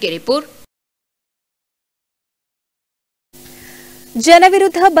 Trikaripur.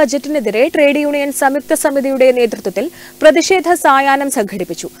 ജനവിരുദ്ധ ബജറ്റിനെതിരെ ട്രേഡ് യൂണിയൻ സംയുക്ത സമിതിയുടെ നേതൃത്വത്തിൽ പ്രതിഷേധ സായാഹ്നം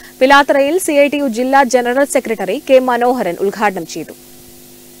സംഘടിപ്പിച്ചു. പിലാത്തറയിൽ CITU ജില്ലാ ജനറൽ സെക്രട്ടറി കെ മനോഹരൻ ഉദ്ഘാടനം ചെയ്തു.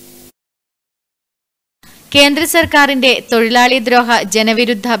 കേന്ദ്ര സർക്കാരിന്റെ തൊഴിലാളി ദ്രോഹ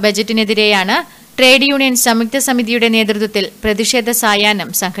ജനവിരുദ്ധ ബജറ്റിനെതിരെയാണ് ട്രേഡ് യൂണിയൻ സംയുക്ത സമിതിയുടെ നേതൃത്വത്തിൽ പ്രതിഷേധ സായാഹ്നം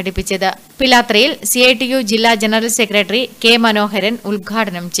സംഘടിപ്പിച്ചത്. പിലാത്രയിൽ CITU ജില്ലാ ജനറൽ സെക്രട്ടറി കെ മനോഹരൻ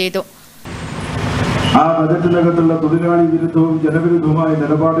ഉദ്ഘാടനം ചെയ്തു. ആ ബജറ്റിനകത്തുള്ള തൊഴിലാളി വിരുദ്ധവും ജനവിരുദ്ധവുമായ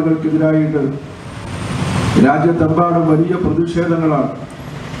നിലപാടുകൾക്കെതിരായിട്ട് രാജ്യത്തെമ്പാടും വലിയ പ്രതിഷേധങ്ങളാണ്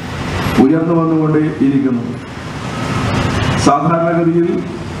ഉയർന്നു വന്നുകൊണ്ടേയിരിക്കുന്നത്. സാധാരണഗതിയിൽ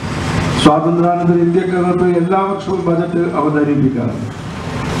സ്വാതന്ത്ര്യാനന്തര ഇന്ത്യക്കകത്ത് എല്ലാ വർഷവും ബജറ്റ് അവതരിപ്പിക്കാറുണ്ട്.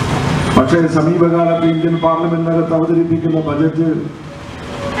 പക്ഷേ സമീപകാലത്ത് ഇന്ത്യൻ പാർലമെന്റിനകത്ത് അവതരിപ്പിക്കുന്ന ബജറ്റ്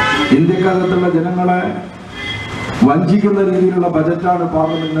ഇന്ത്യക്കകത്തുള്ള ജനങ്ങളെ വഞ്ചിക്കുന്ന രീതിയിലുള്ള ബജറ്റാണ്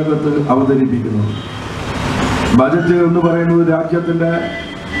പാർലമെന്റിനകത്ത് അവതരിപ്പിക്കുന്നത്. ബജറ്റ് എന്ന് പറയുന്നത് രാജ്യത്തിന്റെ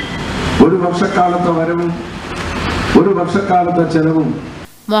ഒരു വർഷക്കാലത്തെ വരവും ഒരു വർഷക്കാലത്തെ ചെലവും.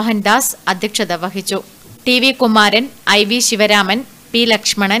 മോഹൻദാസ് അധ്യക്ഷത വഹിച്ചു. TV Kumaran, IV Sivaraman, P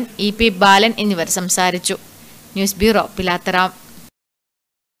Lakshmanan, EP ബാലൻ എന്നിവർ സംസാരിച്ചു. News bureau, Pilathara.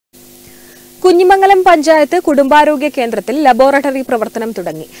 കുഞ്ഞിമംഗലം പഞ്ചായത്ത് കുടുംബാരോഗ്യ കേന്ദ്രത്തിൽ ലബോറട്ടറി പ്രവർത്തനം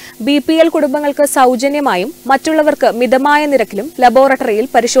തുടങ്ങി. BPL കുടുംബങ്ങൾക്ക് സൗജന്യമായും മറ്റുള്ളവർക്ക് മിതമായ നിരക്കിലും ലബോറട്ടറിയിൽ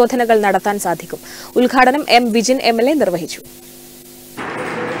പരിശോധനകൾ നടത്താൻ സാധിക്കും. ഉദ്ഘാടനം M. വിജിൻ MLA നിർവഹിച്ചു.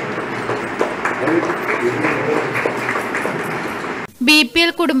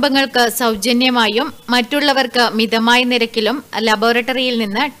 BPL കുടുംബങ്ങൾക്ക് സൗജന്യമായും മറ്റുള്ളവർക്ക് മിതമായ നിരക്കിലും ലബോറട്ടറിയിൽ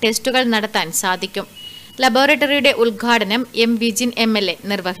നിന്ന് ടെസ്റ്റുകൾ നടത്താൻ സാധിക്കും. ലബോറട്ടറിയുടെ ഉദ്ഘാടനം M. വിജിൻ MLA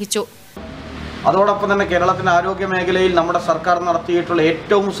നിർവഹിച്ചു. അതോടൊപ്പം തന്നെ കേരളത്തിൻ്റെ ആരോഗ്യ മേഖലയിൽ നമ്മുടെ സർക്കാർ നടത്തിയിട്ടുള്ള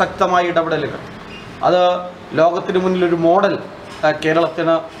ഏറ്റവും ശക്തമായ ഇടപെടലുകൾ, അത് ലോകത്തിന് മുന്നിൽ ഒരു മോഡൽ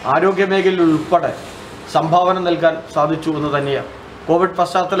കേരളത്തിന് ആരോഗ്യ മേഖലയിൽ ഉൾപ്പെടെ സംഭാവന നൽകാൻ സാധിച്ചു എന്ന് തന്നെയാണ്. കോവിഡ്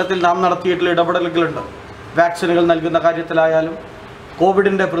പശ്ചാത്തലത്തിൽ നാം നടത്തിയിട്ടുള്ള ഇടപെടലുകളുണ്ട്. വാക്സിനുകൾ നൽകുന്ന കാര്യത്തിലായാലും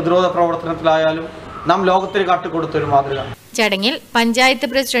കോവിഡിൻ്റെ പ്രതിരോധ പ്രവർത്തനത്തിലായാലും നാം ലോകത്തിന് കാട്ടിക്കൊടുത്തൊരു മാതൃക. ചടങ്ങിൽ പഞ്ചായത്ത്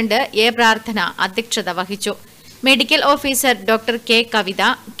പ്രസിഡന്റ് A. പ്രാർത്ഥന അധ്യക്ഷത വഹിച്ചു. Medical officer doctor K. കവിത,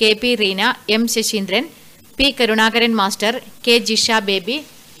 KP Reena, M. Saseendran, P. Karunakaran master, K. Jisha baby,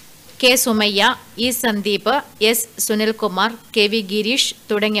 K. Sumayya, E. Sandeep, S. Sunilkumar, KV Girish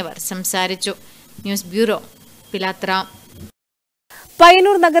തുടങ്ങിയവർ സംസാരിച്ചു. ന്യൂസ് ബ്യൂറോ, പിലാത്ര.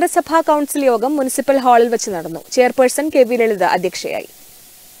 പയ്യന്നൂർ നഗരസഭാ കൌൺസിൽ യോഗം മുനിസിപ്പൽ ഹാളിൽ വെച്ച് നടന്നു. ചെയർപേഴ്സൺ KV ലളിത അധ്യക്ഷയായി.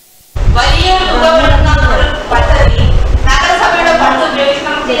 വലിയ പദ്ധതി നഗരസഭയുടെ ഫണ്ട് ഉപയോഗിച്ച്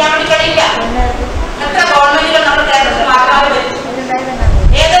നമുക്ക് ചെയ്യാൻ വേണ്ടി കഴിയില്ല. എത്ര ഗവൺമെന്റുകൾ നമ്മുടെ കേരളത്തിൽ മാറ്റാതെ വരും.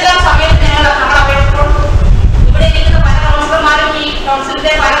 ഏതെല്ലാം സമയത്ത് നമ്മൾ അപേക്ഷിച്ചോളൂ. ഇവിടെ ഇരിക്കുന്ന പല കൗൺസിലർമാരും ഈ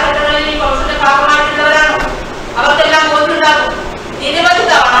കൗൺസിലിന്റെ പല ഘട്ടങ്ങളിൽ ഈ കൗൺസിലിന്റെ ഭാഗമായിട്ടുള്ളവരാണ്. അവർക്കെല്ലാം ബോധ്യമുണ്ടാകും. നിരവധി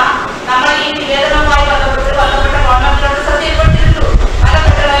തവണ നമ്മൾ ഈ നിവേദനവുമായി ബന്ധപ്പെട്ട ഗവൺമെന്റിനോട് ശ്രദ്ധയിൽപ്പെട്ടിരുന്നു. പല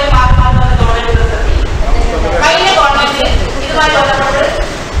ഘട്ടങ്ങളിൽ മാറി മാറി വന്ന ഗവൺമെന്റുകളുടെ ശ്രദ്ധയിൽ കഴിഞ്ഞ ഗവൺമെന്റ് ഇതുമായി ബന്ധപ്പെട്ട്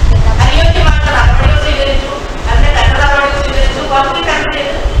അനുയോജ്യമായിട്ടുള്ള നടപടികൾ സ്വീകരിച്ചു. അതിന്റെ ടെൻഡർ നടപടികൾ സ്വീകരിച്ചു. കുറച്ച് ടെൻഡർ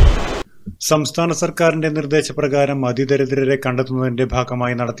ചെയ്ത് സംസ്ഥാന സർക്കാരിന്റെ നിർദ്ദേശപ്രകാരം അതിദരിദ്രരെ കണ്ടെത്തുന്നതിന്റെ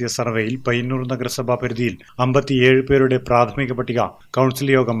ഭാഗമായി നടത്തിയ സർവേയിൽ പയ്യന്നൂർ നഗരസഭാ പരിധിയിൽ 57 പേരുടെ പ്രാഥമിക പട്ടിക കൌൺസിൽ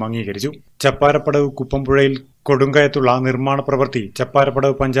യോഗം അംഗീകരിച്ചു. ചപ്പാരപ്പടവ് കുപ്പംപുഴയിൽ കൊടുങ്കയത്തുള്ള നിർമ്മാണ പ്രവൃത്തി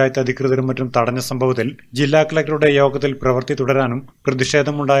ചപ്പാരപ്പടവ് പഞ്ചായത്ത് അധികൃതരും മറ്റും തടഞ്ഞ സംഭവത്തിൽ ജില്ലാ കളക്ടറുടെ യോഗത്തിൽ പ്രവൃത്തി തുടരാനും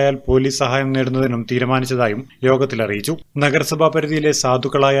പ്രതിഷേധമുണ്ടായാൽ പോലീസ് സഹായം നേടുന്നതിനും തീരുമാനിച്ചതായും യോഗത്തിൽ അറിയിച്ചു. നഗരസഭാ പരിധിയിലെ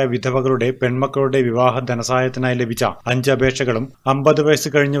സാധുക്കളായ വിധവകളുടെ പെൺമക്കളുടെ വിവാഹ ധനസഹായത്തിനായി ലഭിച്ച 5 അപേക്ഷകളും 50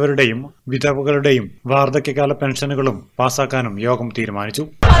 വയസ്സ് കഴിഞ്ഞവരുടെയും വിധവകളുടെയും വാർദ്ധക്യകാല പെൻഷനുകളും പാസാക്കാനും യോഗം തീരുമാനിച്ചു.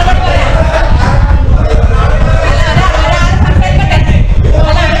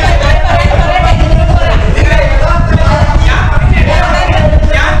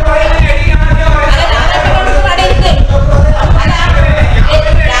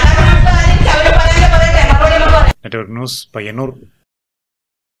 ന്യൂസ് പയ്യന്നൂർ.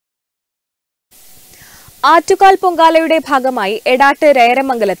 ആറ്റുകാൽ പൊങ്കാലയുടെ ഭാഗമായി എടാട്ട്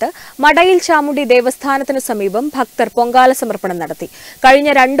രേരമംഗലത്ത് മടയിൽ ചാമുണ്ഡി ദേവസ്ഥാനത്തിനു സമീപം ഭക്തർ പൊങ്കാല സമർപ്പണം നടത്തി.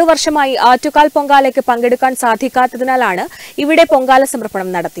 കഴിഞ്ഞ 2 വർഷമായി ആറ്റുകാൽ പൊങ്കാലയ്ക്ക് പങ്കെടുക്കാൻ സാധിക്കാത്തതിനാലാണ് ഇവിടെ പൊങ്കാല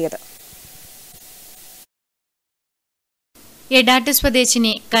സമർപ്പണം നടത്തിയത്. എടാട്ട്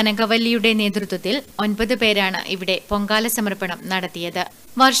സ്വദേശിനി കനകവല്ലിയുടെ നേതൃത്വത്തിൽ 9 പേരാണ് ഇവിടെ പൊങ്കാല സമർപ്പണം നടത്തിയത്.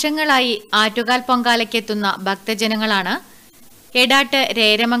 വർഷങ്ങളായി ആറ്റുകാൽ പൊങ്കാലയ്ക്കെത്തുന്ന ഭക്തജനങ്ങളാണ് എടാട്ട്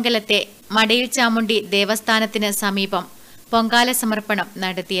രേരമംഗലത്തെ മടയിൽ ചാമുണ്ഡി ദേവസ്ഥാനത്തിന് സമീപം പൊങ്കാല സമർപ്പണം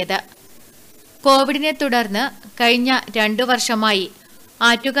നടത്തിയത്. കോവിഡിനെ തുടർന്ന് കഴിഞ്ഞ 2 വർഷമായി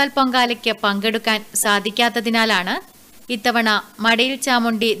ആറ്റുകാൽ പൊങ്കാലയ്ക്ക് പങ്കെടുക്കാൻ സാധിക്കാത്തതിനാലാണ് ഇത്തവണ മടയിൽ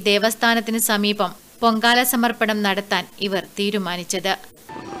ചാമുണ്ഡി ദേവസ്ഥാനത്തിന് സമീപം പൊങ്കാല സമർപ്പണം നടത്താൻ ഇവർ തീരുമാനിച്ചത്.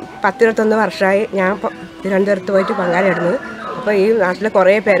 10-21 വർഷമായി ഞാൻ തിരുവനന്തപുരത്ത് പോയിട്ട് പൊങ്കാല ഇടുന്നത്. അപ്പോൾ ഈ നാട്ടിലെ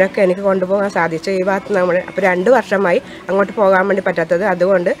കുറേ പേരൊക്കെ എനിക്ക് കൊണ്ടുപോകാൻ സാധിച്ചു. ഈ ഭാഗത്ത് നമ്മൾ അപ്പോൾ 2 വർഷമായി അങ്ങോട്ട് പോകാൻ വേണ്ടി പറ്റാത്തത്.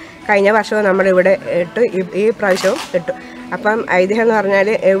 അതുകൊണ്ട് കഴിഞ്ഞ വർഷവും നമ്മളിവിടെ ഇട്ടു, ഈ പ്രാവശ്യവും ഇട്ടു. അപ്പം ഐതിഹ്യം എന്ന് പറഞ്ഞാൽ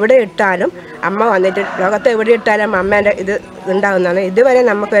എവിടെ ഇട്ടാലും അമ്മ വന്നിട്ട്, ലോകത്ത് എവിടെ ഇട്ടാലും അമ്മേൻ്റെ ഇത് ഉണ്ടാകുന്നതാണ്. ഇതുവരെ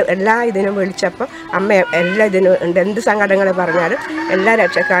നമുക്ക് എല്ലാ ഇതിനും വിളിച്ചപ്പോൾ അമ്മ എല്ലാ ഇതിനും ഉണ്ട്. എന്ത് സങ്കടങ്ങൾ പറഞ്ഞാലും എല്ലാ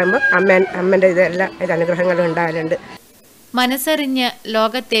രക്ഷക്കാകുമ്പോൾ അമ്മേൻ്റെ ഇതെല്ലാ അനുഗ്രഹങ്ങളും ഉണ്ടാകലുണ്ട്. മനസ്സറിഞ്ഞ്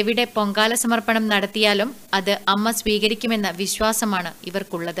ലോകത്തെവിടെ പൊങ്കാല സമർപ്പണം നടത്തിയാലും അത് അമ്മ സ്വീകരിക്കുമെന്ന വിശ്വാസമാണ്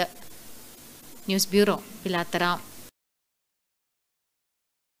ഇവർക്കുള്ളത്. News bureau, Pilathara.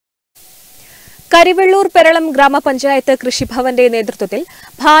 കരിവെള്ളൂർ പെരളം ഗ്രാമപഞ്ചായത്ത് കൃഷിഭവന്റെ നേതൃത്വത്തിൽ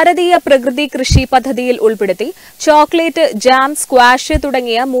ഭാരതീയ പ്രകൃതി കൃഷി പദ്ധതിയിൽ ഉൾപ്പെടുത്തി ചോക്ലേറ്റ്, ജാം, സ്ക്വാഷ്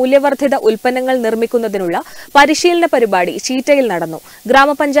തുടങ്ങിയ മൂല്യവർദ്ധിത ഉൽപ്പന്നങ്ങൾ നിർമ്മിക്കുന്നതിനുള്ള പരിശീലന പരിപാടി ചീറ്റയിൽ നടന്നു.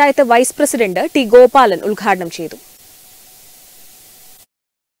 ഗ്രാമപഞ്ചായത്ത് വൈസ് പ്രസിഡന്റ് T. ഗോപാലൻ ഉദ്ഘാടനം ചെയ്തു.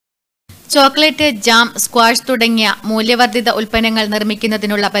 ചോക്ലേറ്റ്, ജാം, സ്ക്വാഷ് തുടങ്ങിയ മൂല്യവർദ്ധിത ഉൽപ്പന്നങ്ങൾ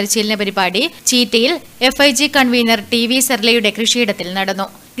നിർമ്മിക്കുന്നതിനുള്ള പരിശീലന പരിപാടി ചീറ്റയിൽ FIG കൺവീനർ TV സർലയുടെ കൃഷിയിടത്തിൽ നടന്നു.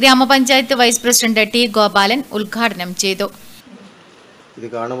 ഗ്രാമപഞ്ചായത്ത് വൈസ് പ്രസിഡന്റ് T. ഗോപാലൻ ഉദ്ഘാടനം ചെയ്തു. ഇത്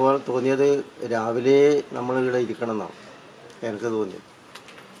കാണുമ്പോൾ തോന്നിയത് രാവിലെ നമ്മൾ ഇവിടെ ഇരിക്കണം എന്നാണ് എനിക്ക് തോന്നിയത്.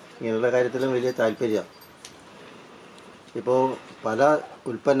 ഇങ്ങനെയുള്ള കാര്യത്തിലും വലിയ താല്പര്യമാണ്. ഇപ്പോൾ പല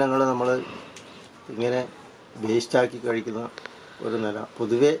ഉൽപ്പന്നങ്ങളും നമ്മൾ ഇങ്ങനെ വേസ്റ്റാക്കി കഴിക്കുന്ന ഒരു നില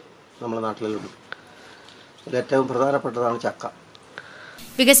പൊതുവെ നമ്മുടെ നാട്ടിലുണ്ട്. അതിലേറ്റവും പ്രധാനപ്പെട്ടതാണ് ചക്ക.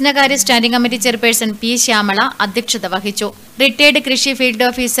 വികസനകാര്യ standing committee chairperson P Shyamala അധ്യക്ഷത വഹിച്ചു. റിട്ടയർഡ് കൃഷി ഫീൽഡ്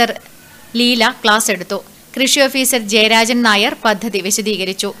ഓഫീസർ ലീല ക്ലാസ് എടുത്തു. കൃഷി ഓഫീസർ ജയരാജൻ നായർ പദ്ധതി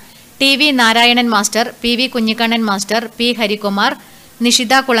വിശദീകരിച്ചു. T V Narayanan master, P V Kunhikannan master, P Harikumar,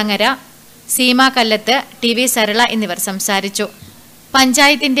 Nishitha Kulangara, Seema Kallath, T V Sarala എന്നിവർ സംസാരിച്ചു.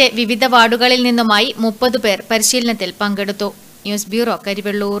 പഞ്ചായത്തിന്റെ വിവിധ വാർഡുകളിൽ നിന്നുമായി 30 പേർ പരിശീലനത്തിൽ പങ്കെടുത്തു. News bureau,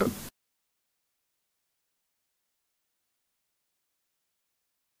 Karivellur.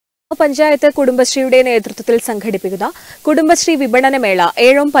 പഞ്ചായത്ത് കുടുംബശ്രീയുടെ നേതൃത്വത്തിൽ സംഘടിപ്പിക്കുന്ന കുടുംബശ്രീ വിപണനമേള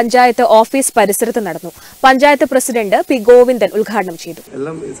ഏഴോം പഞ്ചായത്ത് ഓഫീസ് പരിസരത്ത് നടന്നു. പഞ്ചായത്ത് പ്രസിഡന്റ് പി ഗോവിന്ദൻ ഉദ്ഘാടനം ചെയ്തു.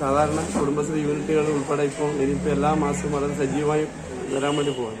 എല്ലാം സാധാരണ കുടുംബശ്രീ യൂണിറ്റുകൾ ഉൾപ്പെടെ ഇപ്പോൾ ഇനിയിപ്പോൾ എല്ലാ മാസവും വളരെ സജീവമായി വരാൻ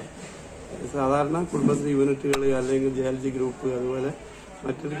വേണ്ടി പോവാണ്. സാധാരണ കുടുംബശ്രീ യൂണിറ്റുകൾ അല്ലെങ്കിൽ JLG ഗ്രൂപ്പ് അതുപോലെ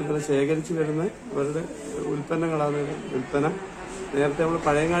മറ്റൊരു ശേഖരിച്ചു വരുന്ന അവരുടെ ഉൽപ്പന്നങ്ങളാണ് വിൽപ്പന. നേരത്തെ നമ്മൾ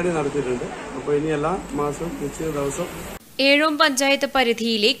പഴയങ്ങാടി നടത്തിയിട്ടുണ്ട്. അപ്പോൾ ഇനി എല്ലാ മാസവും നിശ്ചിത ദിവസം ഏഴോം പഞ്ചായത്ത്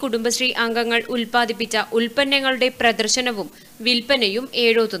പരിധിയിലെ കുടുംബശ്രീ അംഗങ്ങൾ ഉൽപ്പാദിപ്പിച്ച ഉൽപ്പന്നങ്ങളുടെ പ്രദർശനവും വിൽപ്പനയും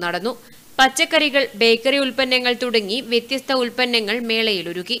ഏഴോത്ത് നടന്നു. പച്ചക്കറികൾ, ബേക്കറി ഉൽപ്പന്നങ്ങൾ തുടങ്ങി വ്യത്യസ്ത ഉൽപ്പന്നങ്ങൾ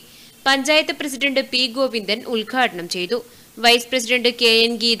മേളയിലൊരുക്കി. പഞ്ചായത്ത് പ്രസിഡന്റ് പി ഗോവിന്ദൻ ഉദ്ഘാടനം ചെയ്തു. Vice president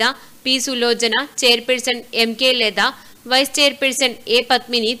KN Geetha, P Sulochana, chairperson MK Latha, vice chairperson A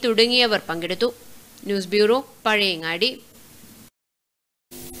Padmini തുടങ്ങിയവർ പങ്കെടുത്തു. News bureau, Pazhayangadi.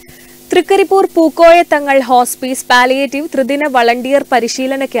 Trikaripur പൂക്കോയത്തങ്ങൾ hospice palliative ത്രിദിന വളണ്ടിയർ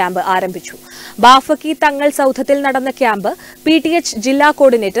പരിശീലന ക്യാമ്പ് ആരംഭിച്ചു. ബാഫക്കി തങ്ങൾ സൌധത്തിൽ നടന്ന ക്യാമ്പ് PTH ജില്ലാ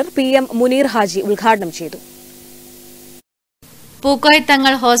കോർഡിനേറ്റർ PM മുനീർ ഹാജി ഉദ്ഘാടനം ചെയ്തു.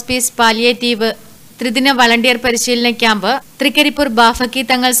 പൂക്കോയത്തങ്ങൾ ഹോസ്പീസ് പാലിയേറ്റീവ് ത്രിദിന വളണ്ടിയർ പരിശീലന ക്യാമ്പ് തൃക്കരിപ്പൂർ ബാഫക്കി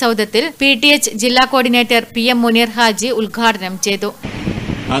തങ്ങൾ സൌധത്തിൽ PTH ജില്ലാ കോർഡിനേറ്റർ PM മുനീർ ഹാജി ഉദ്ഘാടനം ചെയ്തു.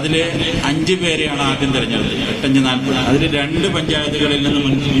 അതിൽ 5 പേരെയാണ് ആദ്യം തെരഞ്ഞെടുത്തത്. 8-40. അതിൽ 2 പഞ്ചായത്തുകളിൽ നിന്നും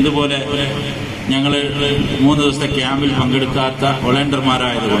ഇതുപോലെ ഞങ്ങൾ 3 ദിവസത്തെ ക്യാമ്പിൽ പങ്കെടുക്കാത്ത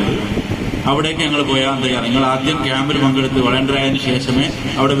വോളണ്ടിയർമാരായതുകൊണ്ട് അവിടേക്ക് ഞങ്ങൾ പോയാൽ തയ്യാറ്. നിങ്ങൾ ആദ്യം ക്യാമ്പിൽ പങ്കെടുത്ത് വോളണ്ടിയറായതിനു ശേഷമേ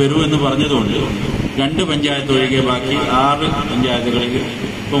അവിടെ വരൂ എന്ന് പറഞ്ഞതുകൊണ്ട് 2 പഞ്ചായത്ത് ഒഴികെ ബാക്കി 6 പഞ്ചായത്തുകളിൽ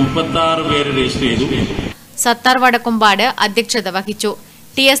ഇപ്പോൾ 36 പേര് രജിസ്റ്റർ ചെയ്തു. സത്താർ വടക്കുംപാട് അധ്യക്ഷത വഹിച്ചു.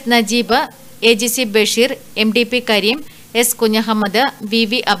 TS Najeeb, AGC Basheer, MDP Kareem, S Kunjahammed,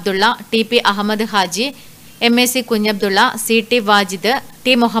 VV Abdulla, TP Ahmed Haji, MAC Kunhabdulla, CT Wajid,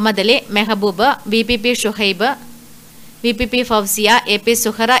 T Muhammad Ali, Mehboob, VPP Shuhaib, VPP Fousiya, AP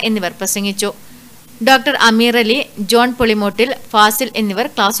Suhara എന്നിവർ പ്രസംഗിച്ചു. ഡോക്ടർ അമീർ അലി, ജോൺ പുളിമോട്ടിൽ, ഫാസിൽ എന്നിവർ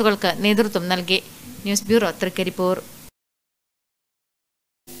ക്ലാസുകൾക്ക് നേതൃത്വം നൽകി. News bureau, Trikaripur.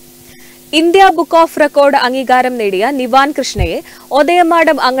 India book of record അംഗീകാരം നേടിയ നിവാൻ കൃഷ്ണയെ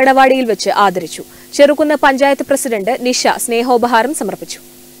ഒതയമാടം അങ്കണവാടിയിൽ വെച്ച് ആദരിച്ചു. ചെറുകുന്ന് പഞ്ചായത്ത് പ്രസിഡന്റ് നിഷ സ്നേഹോപഹാരം സമർപ്പിച്ചു.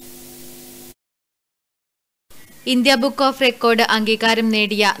 ഇന്ത്യ ബുക്ക് ഓഫ് റെക്കോർഡ് അംഗീകാരം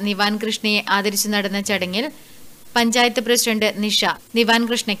നേടിയ നിവാൻ കൃഷ്ണയെ ആദരിച്ചു നടന്ന ചടങ്ങിൽ പഞ്ചായത്ത് പ്രസിഡന്റ് നിഷ നിവാൻ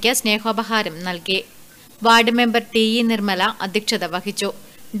കൃഷ്ണയ്ക്ക് സ്നേഹോപഹാരം നൽകി. വാർഡ് മെമ്പർ TE നിർമ്മല അധ്യക്ഷത വഹിച്ചു.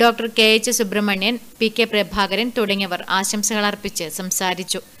 Doctor KH Subramanian, PK Prabhakaran തുടങ്ങിയവർ ആശംസകൾ അർപ്പിച്ച്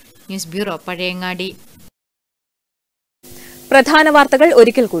സംസാരിച്ചു. News bureau, Pazhayangadi. പ്രധാന വാർത്തകൾ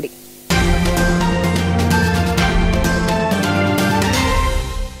ഒരിക്കൽ കൂടി.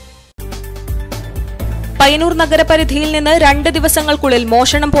 പയ്യന്നൂർ നഗരപരിധിയിൽ നിന്ന് 2 ദിവസങ്ങൾക്കുള്ളിൽ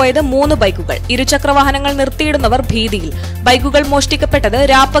മോഷണം പോയത് 3 ബൈക്കുകൾ. ഇരുചക്രവാഹനങ്ങൾ നിർത്തിയിടുന്നവർ ഭീതിയിൽ. ബൈക്കുകൾ മോഷ്ടിക്കപ്പെട്ടത്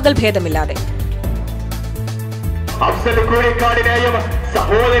രാപ്പകൽ ഭേദമില്ലാതെ.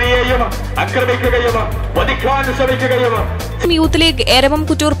 Youth league Eramam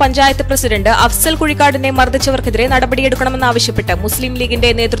Kuttoor panchayat president Afsal കുഴിക്കാടിനെ മർദ്ദിച്ചവർക്കെതിരെ നടപടിയെടുക്കണമെന്നാവശ്യപ്പെട്ട് മുസ്ലിം ലീഗിന്റെ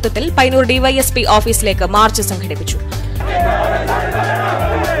നേതൃത്വത്തിൽ പയ്യന്നൂർ DYSP ഓഫീസിലേക്ക് മാർച്ച് സംഘടിപ്പിച്ചു.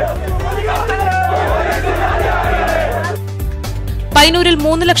 പയ്യന്നൂരിൽ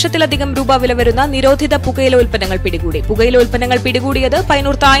 3 ലക്ഷത്തിലധികം രൂപ വില വരുന്ന നിരോധിത പുകയില ഉൽപ്പന്നങ്ങൾ പിടികൂടി. പുകയില ഉൽപ്പന്നങ്ങൾ പിടികൂടിയത്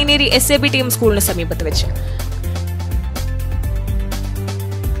പയ്യന്നൂർ തായനേരി SABTM സ്കൂളിന് സമീപത്ത് വെച്ച്.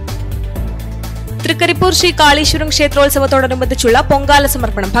 തൃക്കരിപ്പൂർ ശ്രീ കാളീശ്വരം ക്ഷേത്രോത്സവത്തോടനുബന്ധിച്ചുള്ള പൊങ്കാല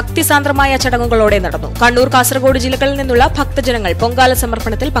സമർപ്പണം ഭക്തിസാന്ദ്രമായ ചടങ്ങുകളോടെ നടന്നു. കണ്ണൂർ, കാസർഗോഡ് ജില്ലകളിൽ നിന്നുള്ള ഭക്തജനങ്ങൾ പൊങ്കാല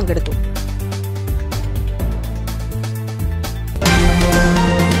സമർപ്പണത്തിൽ പങ്കെടുത്തു.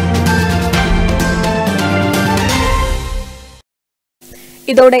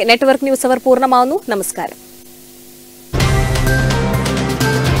 ഇതോടെ നെറ്റ്വർക്ക് ന്യൂസ് അവർ പൂർണ്ണമാവുന്നു. നമസ്കാരം.